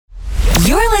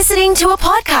listening to a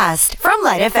podcast from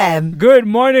LITE FM. Good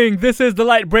morning. This is the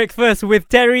Light Breakfast with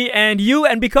Terry and you.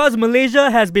 And because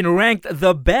Malaysia has been ranked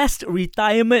the best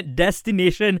retirement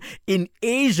destination in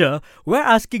Asia, we're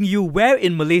asking you, where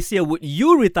in Malaysia would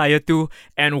you retire to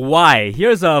and why?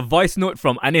 Here's a voice note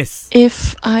from Anis.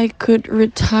 If I could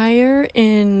retire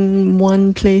in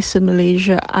one place in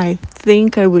Malaysia, I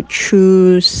think I would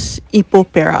choose Ipoh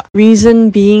Perak. Reason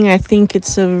being, I think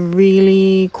it's a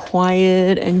really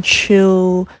quiet and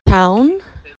chill town,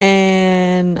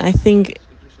 and I think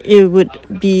it would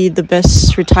be the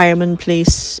best retirement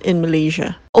place in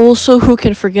Malaysia. Also, who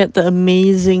can forget the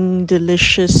amazing,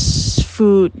 delicious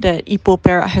food that Ipoh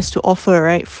Perak has to offer,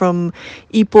 right? From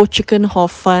Ipoh chicken hor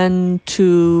fun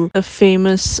to the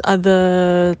famous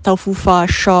other taufu pho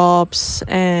shops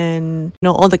and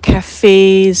all the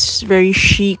cafes, very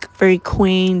chic, very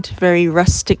quaint, very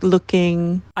rustic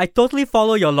looking. I totally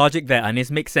follow your logic there,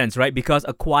 Anis. Makes sense, right? Because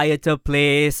a quieter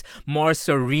place, more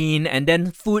serene, and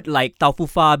then food like taufu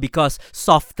pho because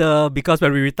softer, because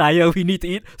when we retire, we need to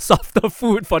eat softer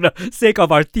food for the sake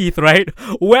of our teeth, right?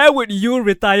 Where would you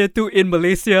retire to in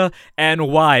Malaysia and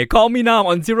why? Call me now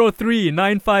on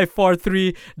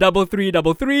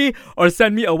 03-9543-3333 or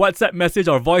send me a WhatsApp message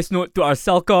or voice note to our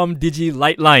Celcom Digi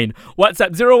Light line.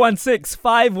 WhatsApp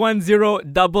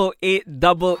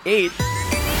 016-510-8888.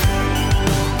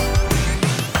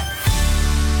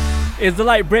 It's the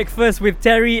Light Breakfast with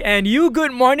Terry and you.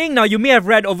 Good morning. Now, you may have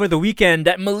read over the weekend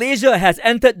that Malaysia has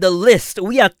entered the list.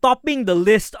 We are topping the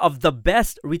list of the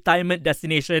best retirement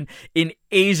destination in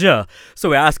Asia. So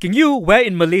we're asking you, where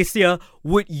in Malaysia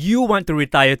would you want to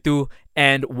retire to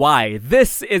and why?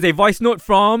 This is a voice note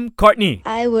from Courtney.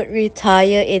 I would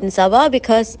retire in Sabah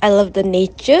because I love the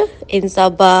nature in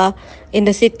Sabah. In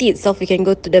the city itself, you can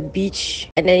go to the beach,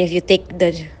 and then if you take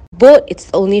the boat, it's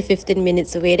only 15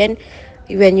 minutes away. Then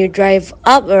when you drive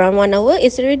up around 1 hour,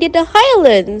 it's already the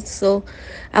highlands. So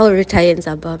I will retire in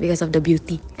Sabah because of the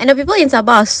beauty. And the people in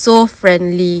Sabah are so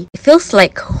friendly. It feels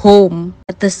like home.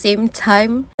 At the same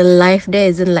time, the life there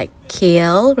isn't like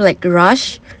KL, like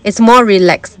rush. It's more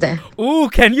relaxed there. Ooh,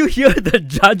 can you hear the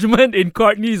judgment in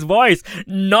Courtney's voice?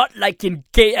 Not like in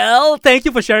KL. Thank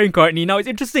you for sharing, Courtney. Now, it's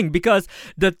interesting because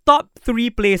the top 3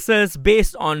 places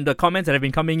based on the comments that have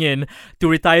been coming in to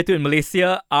retire to in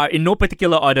Malaysia are in no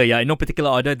particular order. In no particular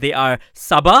order. They are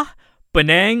Sabah,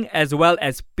 Penang, as well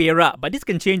as Perak. But this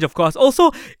can change, of course.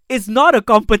 Also, it's not a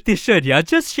competition,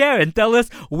 Just share and tell us,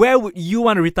 where would you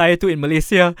want to retire to in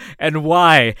Malaysia and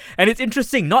why? And it's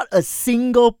interesting, not a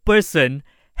single person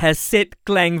has said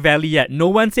Klang Valley yet. No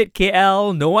one said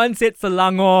KL, no one said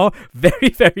Selangor. Very,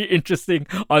 very interesting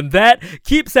on that.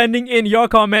 Keep sending in your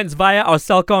comments via our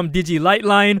Celcom Digi Light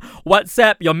line.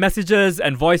 WhatsApp your messages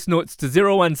and voice notes to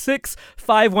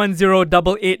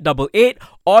 016-510-8888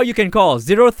 or you can call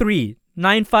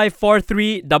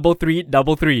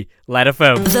 03-9543-3333. Light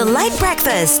FM. The Light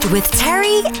Breakfast with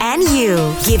Terry and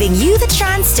you, giving you the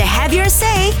chance to have your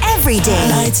say every day.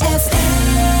 LITE FM.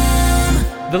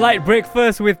 The Light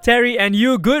Breakfast with Terry and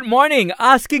you. Good morning.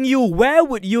 Asking you, where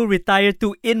would you retire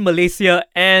to in Malaysia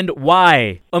and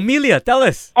why? Amelia, tell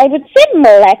us. I would say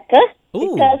Malacca.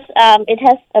 Ooh. Because it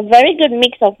has a very good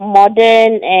mix of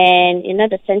modern and,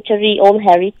 the century-old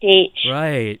heritage.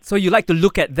 Right. So you like to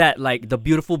look at that, like the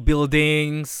beautiful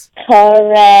buildings.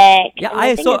 Correct. Yeah,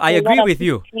 I I agree with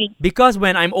you. Because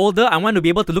when I'm older, I want to be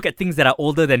able to look at things that are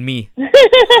older than me.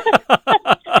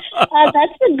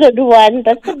 That's a good one.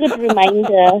 That's a good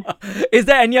reminder. Is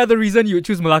there any other reason you would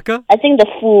choose Malacca? I think the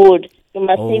food. You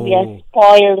must say we are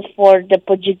spoiled for the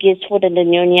Portuguese food and the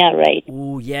Nyonya, right?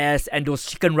 Oh, yes. And those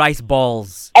chicken rice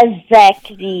balls.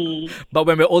 Exactly. But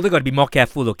when we're older, got to be more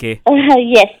careful, okay?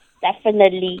 Yes,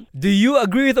 definitely. Do you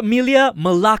agree with Amelia?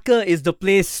 Malacca is the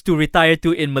place to retire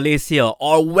to in Malaysia.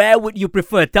 Or where would you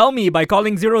prefer? Tell me by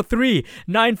calling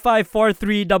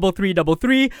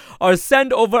 03-9543-3333 or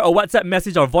send over a WhatsApp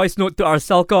message or voice note to our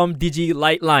Celcom Digi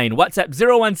Light line. WhatsApp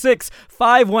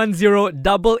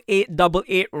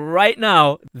 016-510-8888 right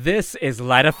now. This is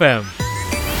Light FM.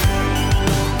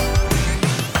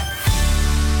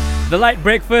 The Light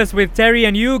Breakfast with Terry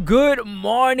and you. Good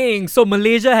morning. So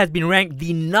Malaysia has been ranked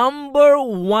the number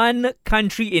 1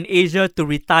 country in Asia to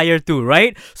retire to,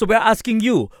 right? So we're asking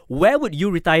you, where would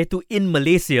you retire to in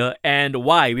Malaysia and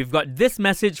why? We've got this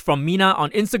message from Mina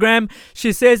on Instagram.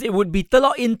 She says it would be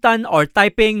Telok Intan or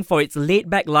Taiping for its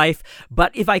laid-back life.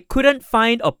 But if I couldn't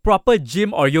find a proper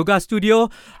gym or yoga studio,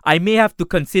 I may have to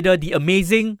consider the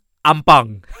amazing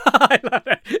Ampang.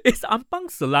 Is Ampang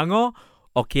Selangor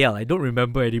or KL? I don't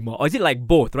remember anymore. Or is it like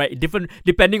both, right? Different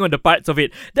depending on the parts of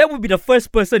it. That would be the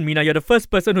first person, Mina. You're the first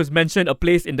person who's mentioned a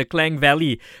place in the Klang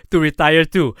Valley to retire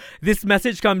to. This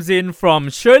message comes in from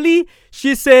Shirley.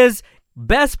 She says,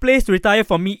 best place to retire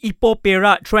for me, Ipoh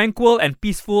Perak, tranquil and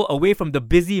peaceful, away from the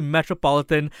busy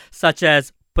metropolitan such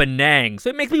as Penang. So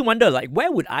it makes me wonder, like, where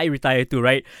would I retire to,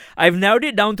 right? I've narrowed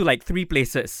it down to like 3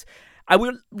 places. I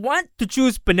would want to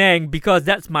choose Penang because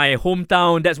that's my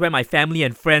hometown, that's where my family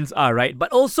and friends are, right?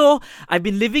 But also, I've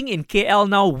been living in KL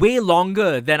now way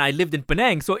longer than I lived in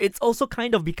Penang, so it's also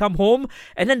kind of become home.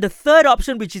 And then the third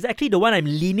option, which is actually the one I'm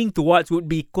leaning towards, would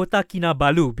be Kota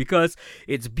Kinabalu because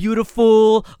it's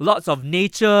beautiful, lots of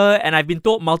nature, and I've been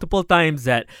told multiple times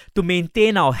that to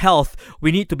maintain our health,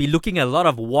 we need to be looking at a lot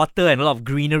of water and a lot of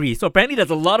greenery. So apparently there's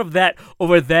a lot of that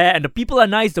over there, and the people are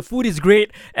nice, the food is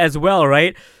great as well,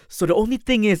 right? So the only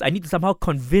thing is, I need to somehow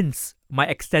convince my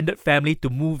extended family to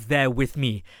move there with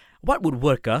me. What would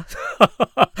work, huh?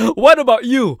 What about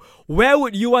you? Where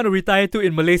would you want to retire to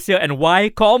in Malaysia and why?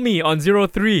 Call me on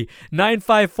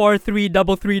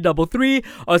 03-9543-3333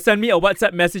 or send me a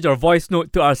WhatsApp message or voice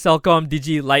note to our Celcom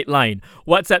Digi Lite line.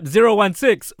 WhatsApp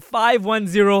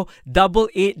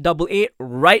 016-510-8888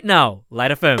 right now.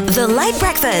 Lite FM. The Lite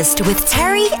Breakfast with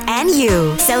Terry and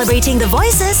you. Celebrating the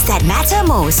voices that matter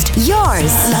most.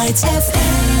 Yours. Lite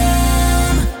FM.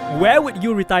 Where would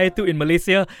you retire to in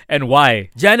Malaysia and why?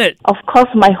 Janet. Of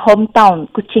course, my hometown,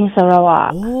 Kuching,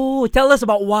 Sarawak. Oh, tell us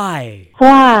about why.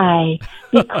 Why?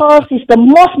 Because it's the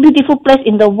most beautiful place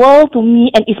in the world to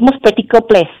me and it's most practical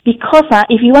place. Because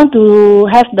if you want to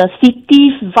have the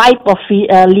city vibe of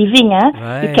living,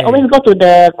 Right. you can always go to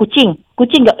the Kuching.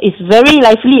 Kuching is very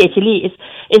lively actually.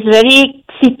 It's very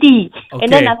city. Okay. And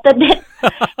then after that,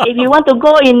 if you want to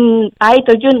go in air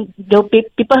terjun, the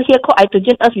people here call air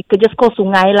terjun, us we could just call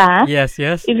sungai lah. Yes.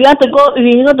 If you want to go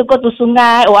to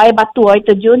sungai or air batu or air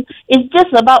terjun, it's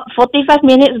just about 45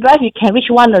 minutes drive. You can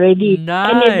reach one already. Nice.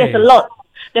 And there's a lot.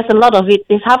 There's a lot of it.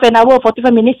 It's half an hour,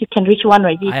 45 minutes, you can reach one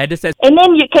already. I understand. And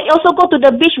then you can also go to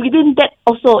the beach within that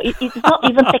also. It's not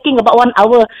even taking about 1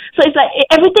 hour. So it's like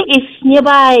everything is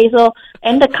nearby. So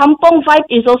and the kampong vibe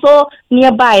is also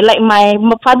nearby. Like my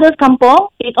father's kampong,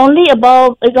 it only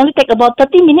take about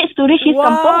 30 minutes to reach his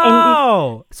kampong.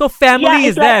 Wow! So family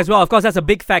is like, there as well. Of course, that's a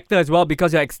big factor as well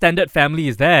because your extended family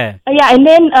is there. Yeah, and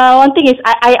then one thing is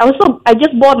I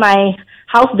just bought my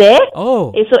house there.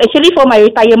 Oh. So actually for my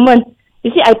retirement. You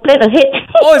see, I planned ahead.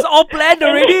 Oh, it's all planned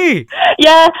already.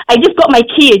 Yeah, I just got my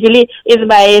key actually. It's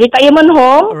my retirement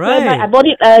home. Right. I bought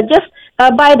it just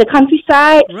by the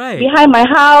countryside. Right. Behind my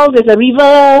house, there's a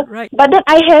river. Right. But then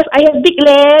I have big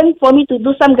land for me to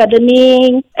do some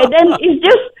gardening. And then it's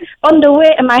just on the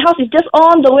way, and my house is just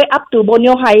on the way up to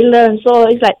Borneo Highland. So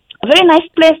it's like a very nice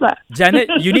place. Janet,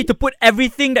 you need to put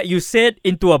everything that you said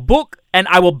into a book and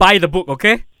I will buy the book,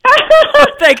 okay?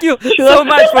 Thank you so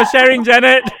much for sharing,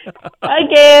 Janet.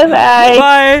 Okay, bye.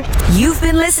 Bye. You've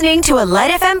been listening to a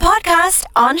Lite FM podcast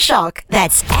on Shock.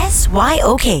 That's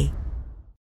SYOK.